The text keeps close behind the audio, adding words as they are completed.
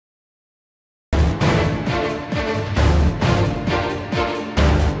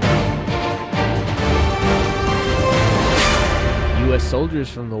Soldiers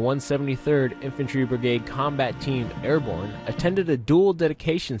from the 173rd Infantry Brigade Combat Team Airborne attended a dual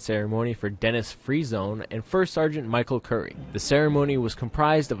dedication ceremony for Dennis Freezone and First Sergeant Michael Curry. The ceremony was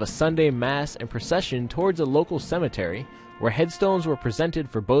comprised of a Sunday Mass and procession towards a local cemetery where headstones were presented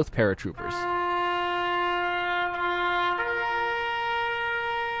for both paratroopers.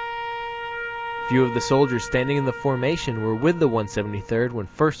 Few of the soldiers standing in the formation were with the 173rd when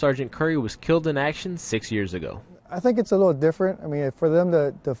First Sergeant Curry was killed in action 6 years ago. I think it's a little different. I mean, for them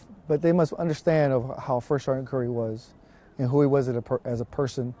but they must understand of how First Sergeant Curry was and who he was as a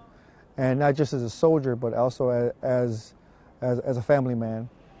person, and not just as a soldier, but also as a family man.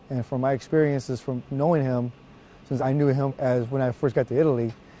 And from my experiences from knowing him, since I knew him as when I first got to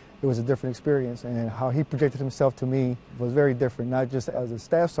Italy, it was a different experience, and how he projected himself to me was very different, not just as a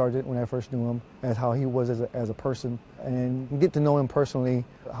staff sergeant when I first knew him, as how he was as a person. And get to know him personally,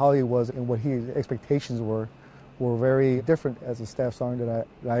 how he was and what his expectations were very different as a staff sergeant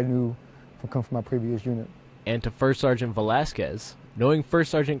that I knew from my previous unit. And to First Sergeant Velasquez, knowing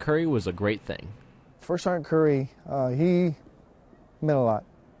First Sergeant Curry was a great thing. First Sergeant Curry, he meant a lot.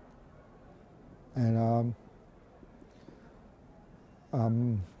 And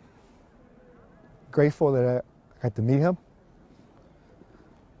I'm grateful that I got to meet him,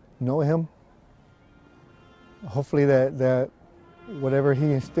 know him. Hopefully that whatever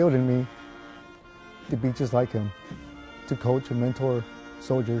he instilled in me, to be just like him, to coach and mentor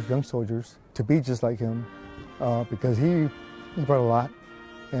soldiers, young soldiers, to be just like him, because he brought a lot,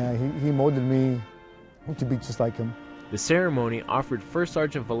 and he molded me to be just like him. The ceremony offered First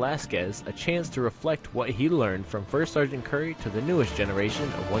Sergeant Velasquez a chance to reflect what he learned from First Sergeant Curry to the newest generation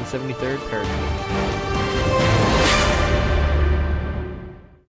of 173rd paratroopers.